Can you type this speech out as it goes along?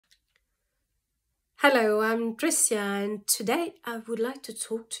Hello, I'm Drissia, and today I would like to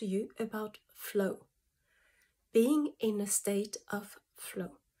talk to you about flow. Being in a state of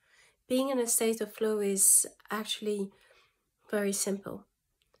flow. Being in a state of flow is actually very simple.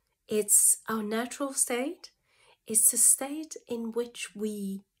 It's our natural state. It's a state in which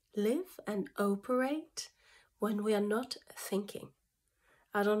we live and operate when we are not thinking.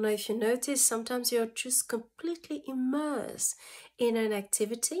 I don't know if you notice, sometimes you're just completely immersed in an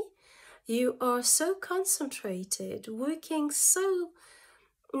activity. You are so concentrated, working so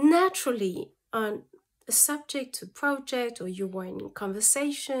naturally on a subject, a project, or you were in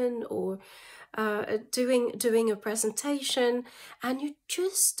conversation, or doing a presentation, and you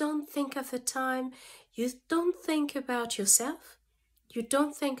just don't think of the time. You don't think about yourself. You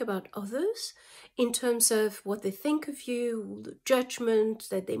don't think about others in terms of what they think of you, the judgment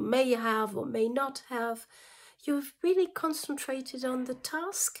that they may have or may not have. You've really concentrated on the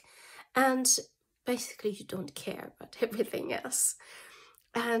task, and basically you don't care about everything else.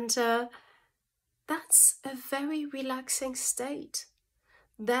 And that's a very relaxing state.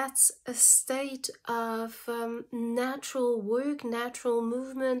 That's a state of natural work, natural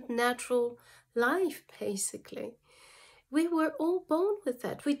movement, natural life, basically. We were all born with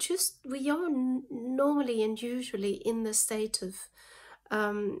that. We are normally and usually in the state of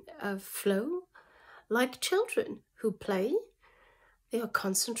flow, like children who play. They are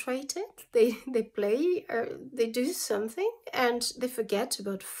concentrated, they play, they do something, and they forget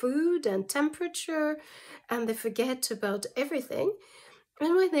about food and temperature, and they forget about everything.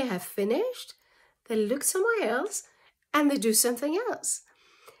 And when they have finished, they look somewhere else, and they do something else.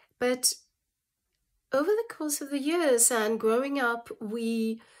 But over the course of the years and growing up,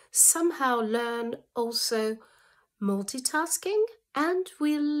 we somehow learn also multitasking, and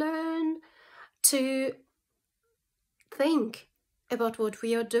we learn to think about what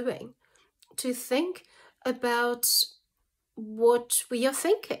we are doing, to think about what we are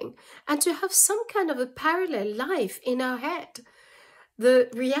thinking, and to have some kind of a parallel life in our head. The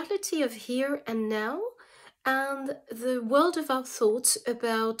reality of here and now, and the world of our thoughts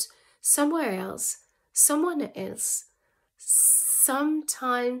about somewhere else, someone else,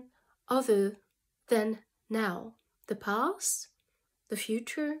 sometime other than now, the past, the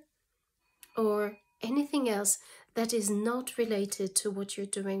future, or anything else that is not related to what you're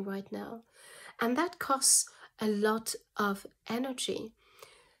doing right now. And that costs a lot of energy.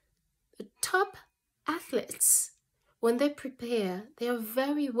 The top athletes, when they prepare, they are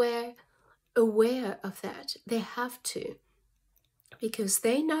very aware of that. They have to, because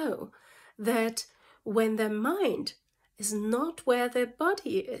they know that when their mind is not where their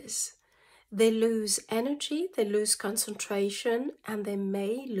body is, they lose energy, they lose concentration, and they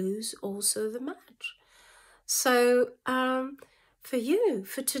may lose also the match. So for you,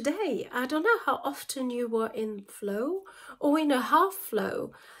 for today, I don't know how often you were in flow or in a half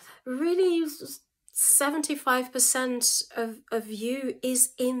flow. Really, 75% of you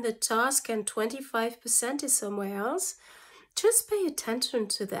is in the task and 25% is somewhere else. Just pay attention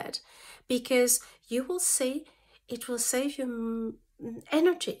to that, because you will see it will save you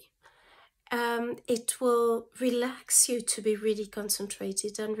energy. It will relax you to be really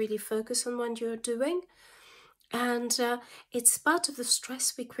concentrated and really focus on what you're doing. And it's part of the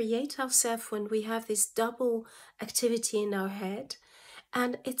stress we create ourselves when we have this double activity in our head.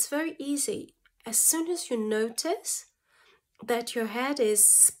 And it's very easy. As soon as you notice that your head is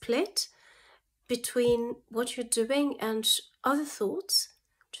split between what you're doing and other thoughts,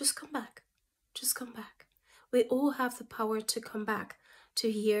 just come back. Just come back. We all have the power to come back to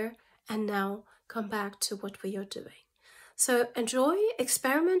here and now, come back to what we are doing. So enjoy,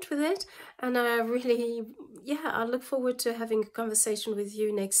 experiment with it, and I look forward to having a conversation with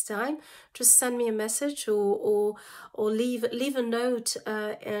you next time. Just send me a message or leave a note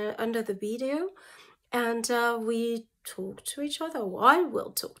under the video, and we talk to each other, or I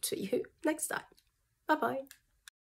will talk to you next time. Bye-bye.